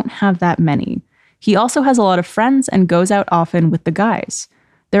I don't have that many. He also has a lot of friends and goes out often with the guys.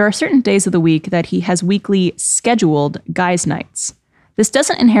 There are certain days of the week that he has weekly scheduled guys' nights. This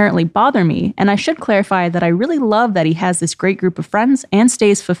doesn't inherently bother me, and I should clarify that I really love that he has this great group of friends and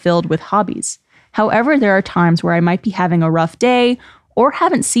stays fulfilled with hobbies. However, there are times where I might be having a rough day or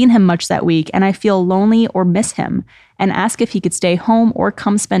haven't seen him much that week and I feel lonely or miss him and ask if he could stay home or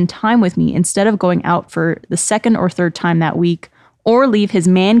come spend time with me instead of going out for the second or third time that week or leave his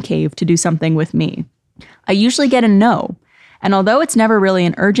man cave to do something with me. I usually get a no, and although it's never really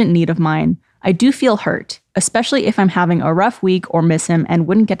an urgent need of mine, I do feel hurt, especially if I'm having a rough week or miss him and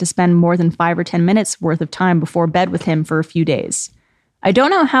wouldn't get to spend more than 5 or 10 minutes worth of time before bed with him for a few days. I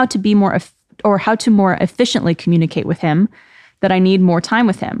don't know how to be more efficiently communicate with him that I need more time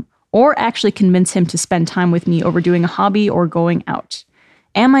with him, or actually convince him to spend time with me over doing a hobby or going out.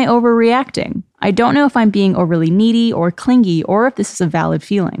 Am I overreacting? I don't know if I'm being overly needy or clingy or if this is a valid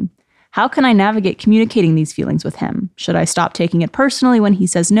feeling. How can I navigate communicating these feelings with him? Should I stop taking it personally when he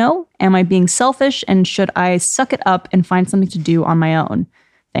says no? Am I being selfish, and should I suck it up and find something to do on my own?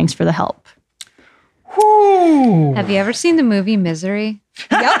 Thanks for the help. Whew. Have you ever seen the movie Misery?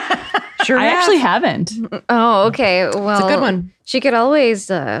 Sure. I actually haven't. Oh, okay. Well, a good one. She could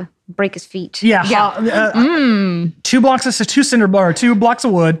always break his feet. Yeah. 2 blocks of 2 cinder block, 2 blocks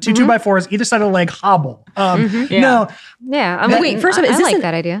of wood, 2 2x4s, either side of the leg hobble. No, Yeah. Wait, first of all, is I this like an-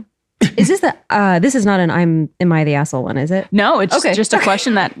 that idea. Is this the this is not an am I the asshole one, is it? No, it's Okay. just a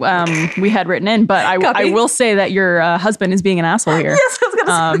question that we had written in, but I Copy. will say that your husband is being an asshole here. Yes, I was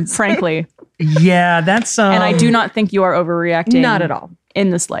gonna say. Frankly. yeah, that's And I do not think you are overreacting. Not at all.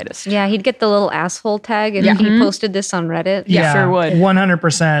 In the slightest. Yeah, he'd get the little asshole tag if he posted this on Reddit. Yeah, sure would.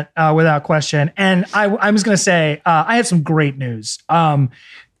 100% without question. And I was going to say, I have some great news.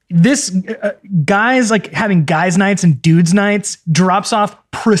 This guys like having guys nights and dudes nights drops off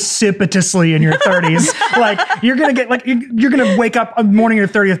precipitously in your 30s. Like you're going to get like, you're going to wake up on the morning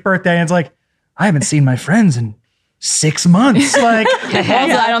of your 30th birthday and it's like, I haven't seen my friends in 6 months. Like, Also,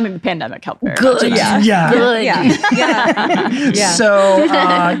 I don't think the pandemic helped very much. yeah. Yeah.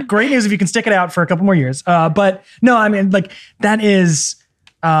 So great news if you can stick it out for a couple more years. But no, I mean, like that's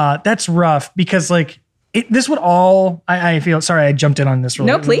rough because like this would all, I feel, sorry, I jumped in on this.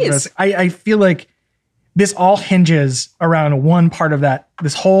 No, please. I feel like this all hinges around one part of that.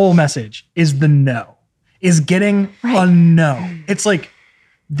 This whole message is the no, is getting a no. It's like,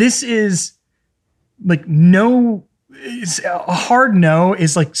 this is like no, a hard no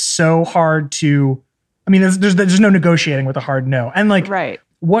is like so hard to, I mean, there's no negotiating with a hard no. And like, Right.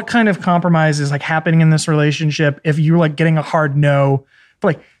 what kind of compromise is like happening in this relationship if you're like getting a hard no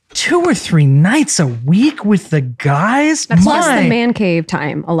for like 2 or 3 nights a week with the guys? Plus the man cave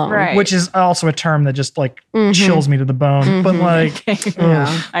time alone. Right. Which is also a term that just like chills me to the bone. But like,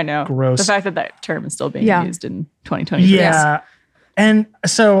 ugh, I know. Gross. The fact that that term is still being Yeah. used in 2023. yeah. And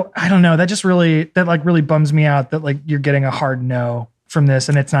so I don't know, that just really bums me out that like you're getting a hard no from this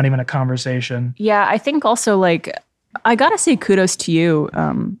and it's not even a conversation. Yeah, I think also like I gotta say kudos to you,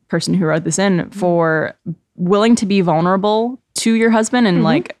 person who wrote this in, for willing to be vulnerable to your husband and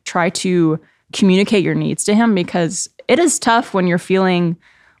like try to communicate your needs to him, because it is tough when you're feeling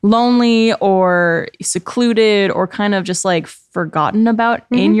lonely or secluded or kind of just like forgotten about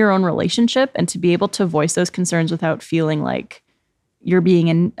in your own relationship, and to be able to voice those concerns without feeling like you're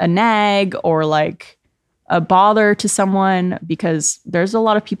being a nag or like a bother to someone, because there's a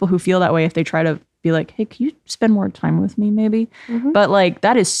lot of people who feel that way if they try to be like, hey, can you spend more time with me maybe? But like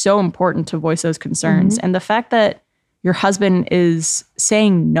that is so important to voice those concerns. And the fact that your husband is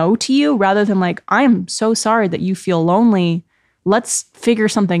saying no to you rather than like, I'm so sorry that you feel lonely, let's figure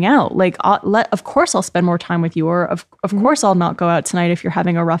something out. Like, of course I'll spend more time with you, or of course I'll not go out tonight if you're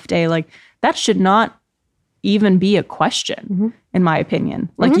having a rough day. Like that should not even be a question, in my opinion.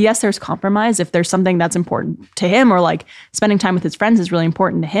 Like, yes, there's compromise if there's something that's important to him, or like spending time with his friends is really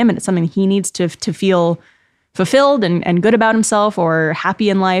important to him and it's something he needs to feel fulfilled and good about himself or happy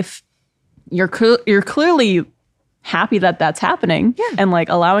in life. You're clearly happy that that's happening and like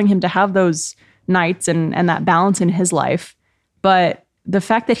allowing him to have those nights and that balance in his life. But the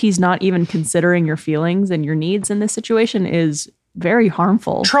fact that he's not even considering your feelings and your needs in this situation is very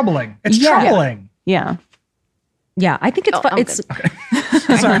harmful. Troubling. It's Yeah. troubling. Yeah. Yeah, I think it's I'm it's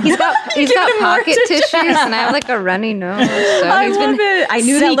Sorry. He's got pocket tissues, and I have like a runny nose. So I he's love been it. I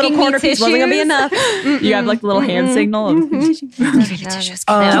knew that little sneaking me corner piece wasn't gonna be tissues. enough. You have like the little hand signal of Just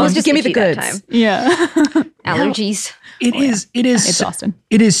give me the that goods. yeah. Allergies. It is Exhausting.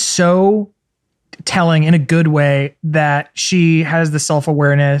 It is so telling in a good way that she has the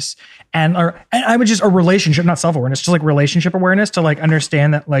self-awareness and I would just a relationship, not self-awareness, just like relationship awareness to like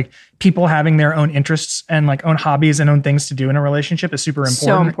understand that like people having their own interests and like own hobbies and own things to do in a relationship is super important.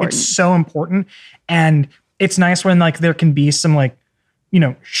 So important. It's so important. And it's nice when like there can be some like, you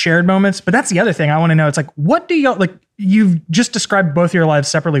know, shared moments. But that's the other thing I want to know. It's like, what do y'all like? You've just described both your lives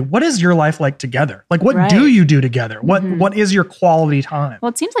separately. What is your life like together? Like, what do you do together? What is your quality time? Well,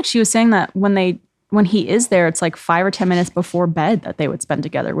 it seems like she was saying that when he is there, it's like 5 or 10 minutes before bed that they would spend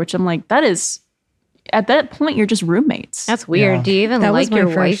together, which I'm like, that is, at that point, you're just roommates. That's weird. Yeah. Do you even That was like my your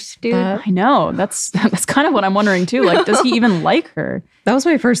first wife, dude? thought. I know. That's kind of what I'm wondering too. Like, does he even like her? That was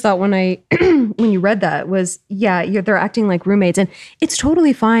my first thought when I when you read that was, they're acting like roommates, and it's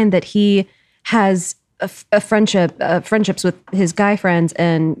totally fine that he has friendships with his guy friends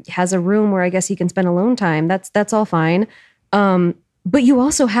and has a room where I guess he can spend alone time. That's all fine. But you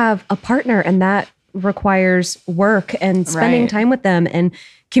also have a partner, and that requires work and spending Right. time with them and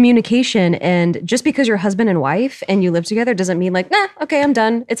communication. And just because you're husband and wife and you live together doesn't mean like, nah, okay, I'm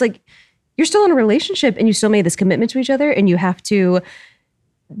done. It's like you're still in a relationship and you still made this commitment to each other, and you have to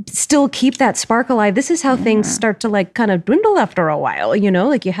still keep that spark alive. This is how things start to like kind of dwindle after a while, you know,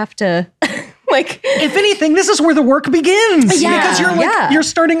 like you have to like, if anything, this is where the work begins. Yeah. Because you're like, Yeah. you're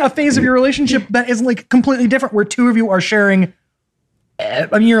starting a phase of your relationship that is like completely different, where two of you are sharing, I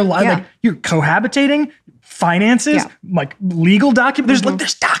mean, you're like, you're cohabitating, finances, like legal documents.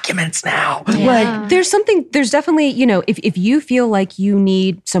 There's documents now. Like, there's definitely, you know, if you feel like you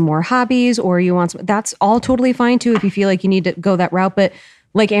need some more hobbies or you want some, that's all totally fine too. If you feel like you need to go that route. But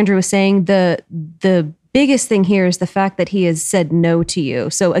like Andrew was saying, the biggest thing here is the fact that he has said no to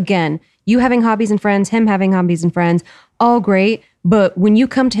you. So again, you having hobbies and friends, him having hobbies and friends, all great. But when you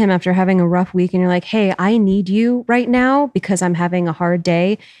come to him after having a rough week and you're like, hey, I need you right now because I'm having a hard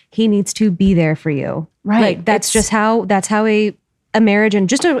day, he needs to be there for you. Right. Like that's how a marriage and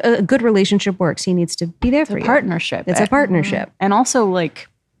just a good relationship works. He needs to be there for you. Partnership. It's a partnership. And also, like,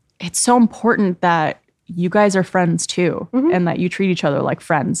 it's so important that you guys are friends too, and that you treat each other like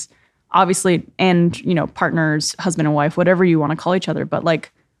friends, obviously, and, you know, partners, husband and wife, whatever you want to call each other. But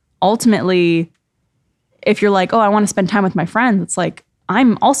like, ultimately, if you're like, oh, I want to spend time with my friends, it's like,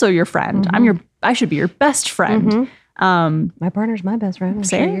 I'm also your friend. I should be your best friend. My partner's my best friend. I'm sure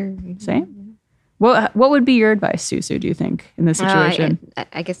Same. Same. What would be your advice, Susu, do you think, in this situation?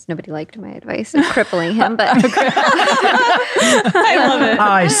 I guess nobody liked my advice of crippling him, but I love it.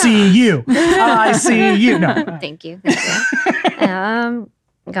 I see you. I see you. No. thank you.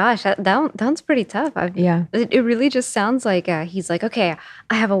 Gosh, that sounds pretty tough. It really just sounds like he's like, okay,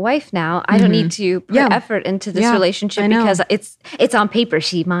 I have a wife now. I don't need to put effort into this relationship because it's on paper.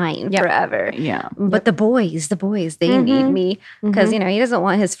 She's mine forever. Yeah. But the boys, they need me because, you know, he doesn't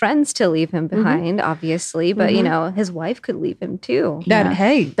want his friends to leave him behind, obviously. But, you know, his wife could leave him too.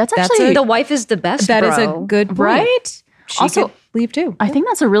 That's actually The wife is the best, that is bro. a good point. right. She Also, could leave too. I think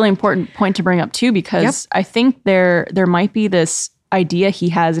that's a really important point to bring up too, because I think there might be this idea he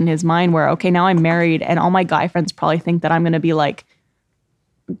has in his mind where, okay, now I'm married and all my guy friends probably think that I'm going to be like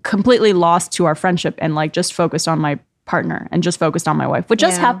completely lost to our friendship and like just focused on my partner and just focused on my wife, which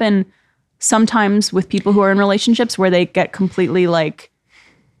does happen sometimes with people who are in relationships where they get completely like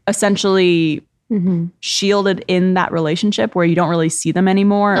essentially shielded in that relationship where you don't really see them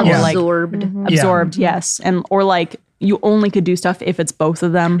anymore or like absorbed. Yes. And, or like, you only could do stuff if it's both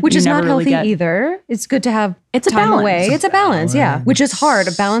of them. Which You is not never really healthy get- either. It's good to have It's a time balance. away. It's a balance, which is hard.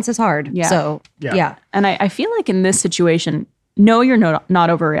 A balance is hard. Yeah. So, Yeah. And I feel like in this situation, no, you're not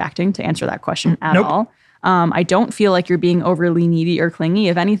overreacting to answer that question at all. I don't feel like you're being overly needy or clingy.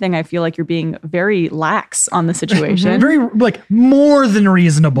 If anything, I feel like you're being very lax on the situation. Very, like, more than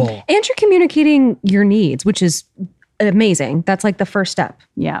reasonable. And you're communicating your needs, which is amazing. That's like the first step.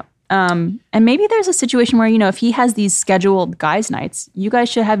 Yeah. And maybe there's a situation where, you know, if he has these scheduled guys' nights, you guys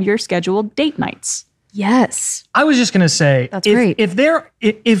should have your scheduled date nights. Yes. I was just gonna say, That's if, great. if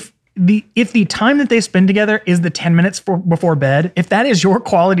the time that they spend together is the 10 minutes before bed, if that is your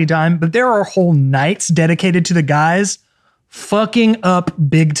quality time, but there are whole nights dedicated to the guys, fucking up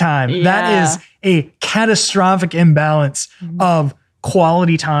big time. That is a catastrophic imbalance of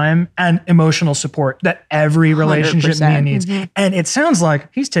quality time and emotional support that every relationship 100%. needs. And it sounds like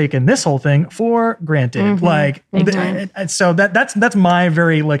he's taken this whole thing for granted. Like, so that's my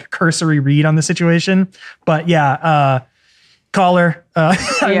very like cursory read on the situation. But caller,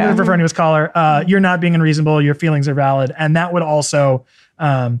 I'm referring to as caller, you're not being unreasonable. Your feelings are valid. And that would also,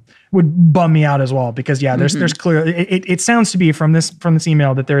 would bum me out as well, because there's clear, it sounds to be from this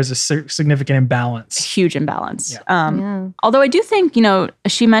email that there is a significant imbalance. Huge imbalance. Although I do think, you know,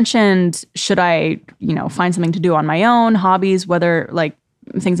 she mentioned, should I, you know, find something to do on my own, hobbies, whether like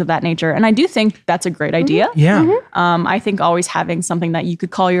things of that nature. And I do think that's a great idea. Yeah. I think always having something that you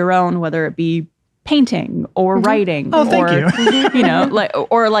could call your own, whether it be painting or writing Oh, thank or, you know, like,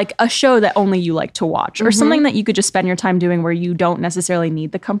 or like a show that only you like to watch or something that you could just spend your time doing where you don't necessarily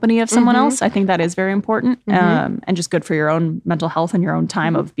need the company of someone else. I think that is very important and just good for your own mental health and your own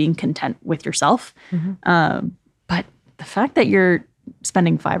time of being content with yourself. But the fact that you're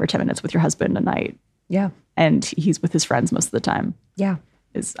spending 5 or 10 minutes with your husband a night and he's with his friends most of the time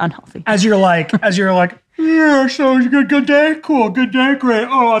is unhealthy. As you're like, yeah, so you got a good day? Cool, good day, great.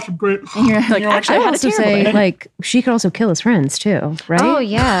 Oh, awesome, great. And you're like, actually, I I had a also terrible say, day. like, she could also kill his friends too, right? Oh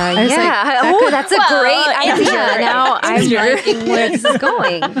yeah, I was like, yeah. That's a great idea. Now I'm liking where this is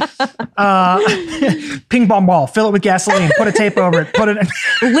going. Ping pong ball, fill it with gasoline, put a tape over it, put it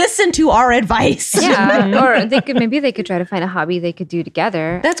in. Listen to our advice. Yeah, or maybe they could try to find a hobby they could do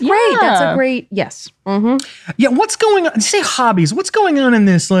together. That's great. That's Yeah. a great, yes. Yeah, what's going on? Say hobbies. What's going on in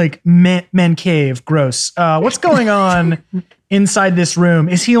this like man cave? Gross. what's going on inside this room?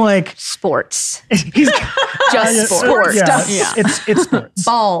 Is he like sports? He's just sports. Yeah, it's sports.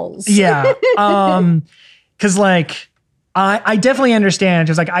 Balls. Yeah. Cause like I definitely understand.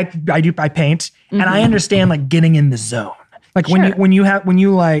 Cause like I paint and I understand like getting in the zone. Like when you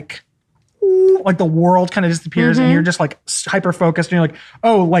like the world kind of disappears and you're just like hyper focused and you're like,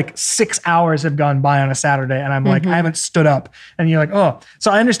 oh, like 6 hours have gone by on a Saturday and I'm like, I haven't stood up, and you're like, oh,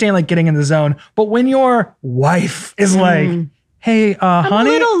 so I understand like getting in the zone. But when your wife is like, hey, I'm honey,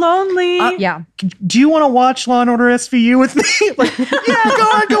 a little lonely. Yeah. do you want to watch Law and Order SVU with me? Like,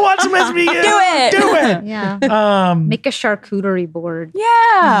 yeah, go watch some SVU. Do it. Yeah. Make a charcuterie board. Yeah.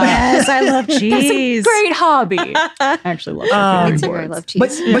 Yes, I love cheese. It's a great hobby. I actually love charcuterie boards. I love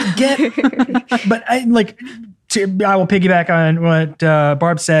cheese. But I like. I will piggyback on what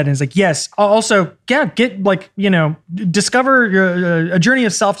Barb said, and it's like, yes, also, get like, discover a journey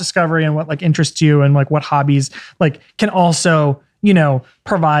of self-discovery and what like interests you and like what hobbies like can also,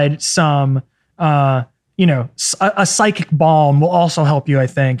 provide some, a psychic balm will also help you, I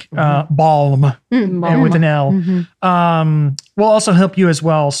think. Balm with an L. Will also help you as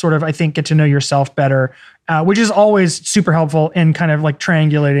well, sort of, I think, get to know yourself better, which is always super helpful in kind of like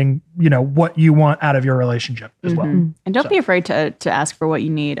triangulating, what you want out of your relationship as well. And don't be afraid to ask for what you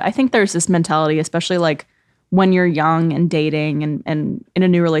need. I think there's this mentality, especially like when you're young and dating and in a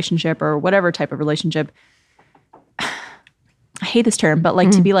new relationship or whatever type of relationship. I hate this term, but like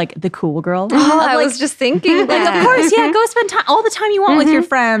to be like the cool girl. I was just thinking like, of course, go spend all the time you want with your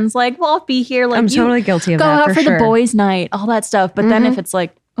friends. Like, well, I'll be here. Like, I'm totally guilty of go that. Go out for the boys' night, all that stuff. But then if it's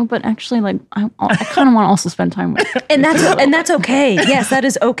like, oh, but actually, like, I kind of want to also spend time with you. And that's okay. Yes, that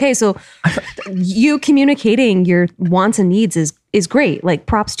is okay. So you communicating your wants and needs is great. Like,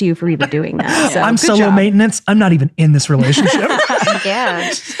 props to you for even doing that. So, I'm solo maintenance. I'm not even in this relationship.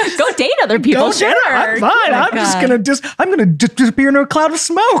 Yeah. Go date other people. Go sure. I'm fine. I'm gonna disappear into a cloud of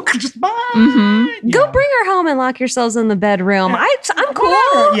smoke. Just bye. Go bring her home and lock yourselves in the bedroom. I'm cool.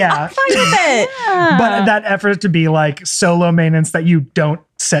 Whatever. Yeah. I'm fine with it. But that effort to be like solo maintenance, that you don't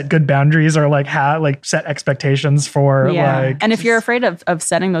set good boundaries or like set expectations for like. And if you're afraid of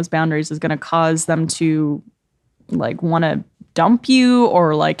setting those boundaries is going to cause them to like want to dump you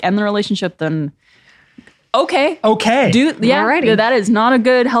or like end the relationship, then okay. Alrighty. That is not a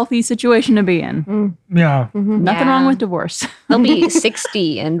good, healthy situation to be in. Yeah. Nothing wrong with divorce. They'll be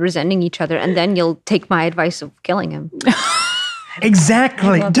 60 and resenting each other, and then you'll take my advice of killing him.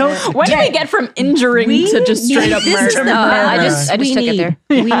 Exactly. When do we get from injuring to just straight up murder? I just took it there.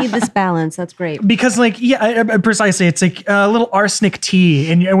 We need this balance. That's great. Because like, precisely. It's like a little arsenic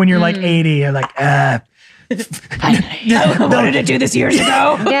tea. And when you're like 80, you're like, I wanted to do this years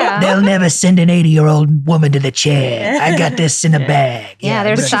ago. Yeah. They'll never send an 80-year-old woman to the chair. I got this in a bag. Yeah,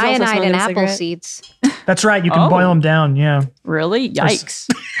 there's cyanide in smoking a apple cigarette. seeds. that's right. You can boil them down. Yeah. Really? Yikes.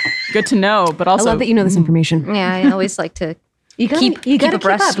 Good to know. But also, I love that you know this information. Yeah, I always like to keep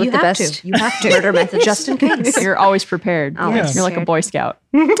abreast with the best You have to. murder methods. Just in case. you're always prepared. Always You're like a Boy Scout.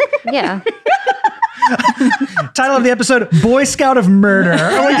 Yeah. Title of the episode: Boy Scout of Murder.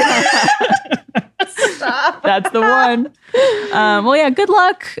 Oh my God. That's the one. Well, yeah, good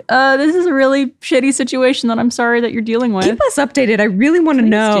luck. This is a really shitty situation that I'm sorry that you're dealing with. Keep us updated. I really want to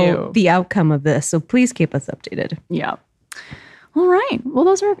know do. the outcome of this. So please keep us updated. Yeah. All right. Well,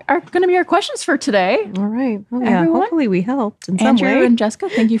 those are going to be our questions for today. All right. Oh, yeah. Everyone? Hopefully we helped in Andrew some way. and Jessica,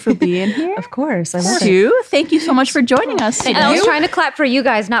 thank you for being here. Of course. I love it. Stu, thank you so much for joining us today. And I was trying to clap for you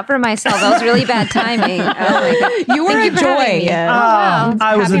guys, not for myself. That was really bad timing. Oh my God. You were a joy. Wow.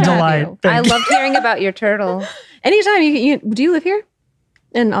 I was a Happy to have delight. you. Thank I you. loved hearing about your turtle. Anytime do you live here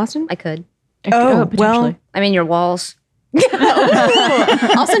in Austin? I could. Oh, potentially. well. I mean, your walls.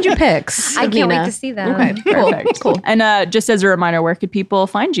 I'll send you pics. I of can't wait Nina. to see them. Okay, Perfect. cool. And just as a reminder, where could people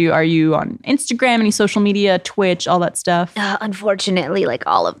find you? Are you on Instagram, any social media, Twitch, all that stuff? Unfortunately, like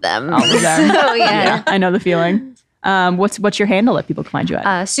all of them. All of them. Oh yeah. I know the feeling. What's your handle that people can find you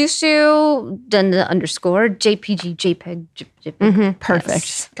at? Susu then the underscore JPG JPEG. JPEG. Perfect.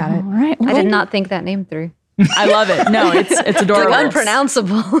 Yes. Got it. All right. I did not think that name through. I love it. No, it's adorable. Like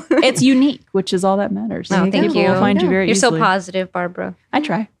unpronounceable. It's unique, which is all that matters. Oh, thank People you. will find you very You're easily. so positive, Barbara. I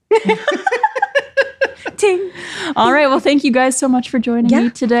try. Ting. All right. Well, thank you guys so much for joining me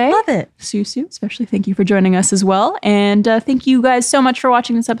today. Love it. Susu, especially thank you for joining us as well. And thank you guys so much for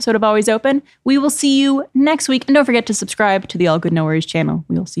watching this episode of Always Open. We will see you next week. And don't forget to subscribe to the All Good No Worries channel.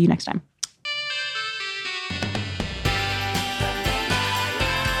 We will see you next time.